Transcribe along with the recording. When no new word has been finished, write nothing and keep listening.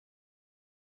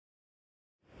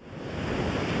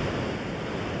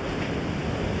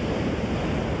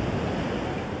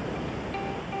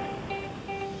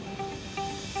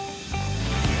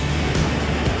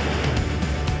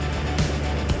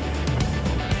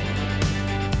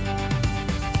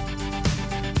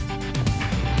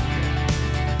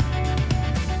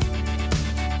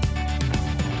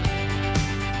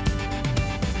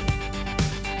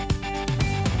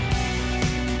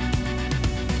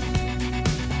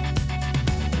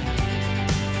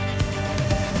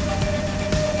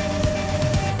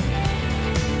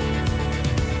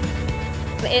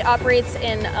It operates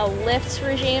in a lift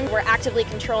regime. We're actively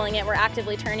controlling it, we're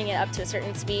actively turning it up to a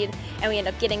certain speed, and we end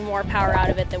up getting more power out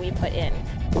of it than we put in.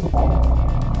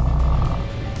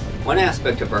 One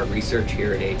aspect of our research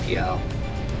here at APL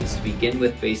is to begin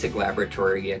with basic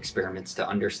laboratory experiments to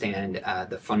understand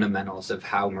the fundamentals of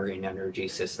how marine energy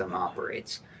system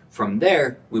operates. From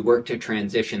there, we work to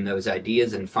transition those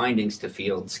ideas and findings to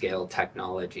field-scale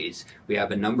technologies. We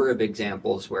have a number of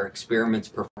examples where experiments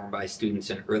performed by students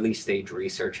in early-stage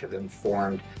research have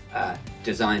informed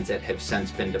designs that have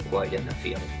since been deployed in the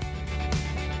field.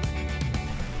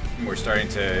 We're starting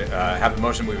to have the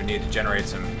motion we would need to generate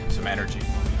some energy.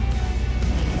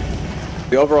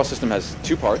 The overall system has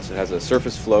two parts. It has a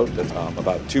surface float that's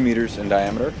about 2 meters in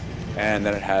diameter, and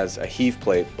then it has a heave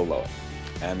plate below it.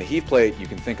 And the heave plate you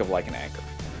can think of like an anchor.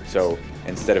 So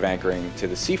instead of anchoring to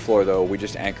the seafloor though, we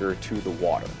just anchor to the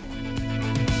water.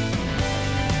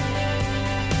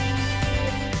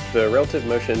 The relative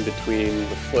motion between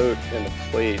the float and the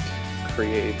plate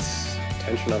creates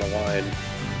tension on a line.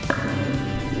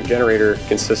 The generator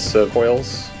consists of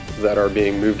coils that are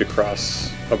being moved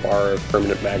across a bar of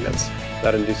permanent magnets.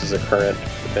 That induces a current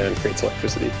and creates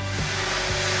electricity.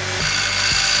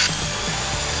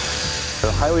 A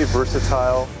highly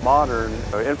versatile, modern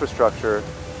infrastructure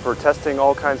for testing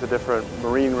all kinds of different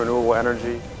marine renewable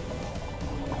energy.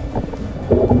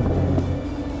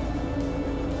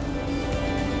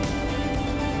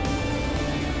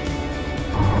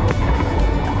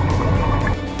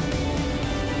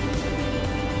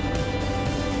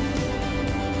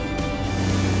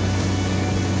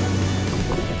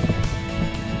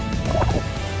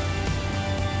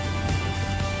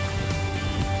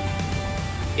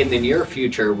 In the near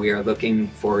future, we are looking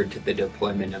forward to the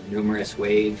deployment of numerous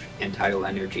wave and tidal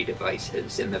energy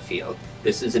devices in the field.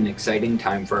 This is an exciting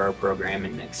time for our program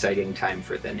and an exciting time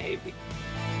for the Navy.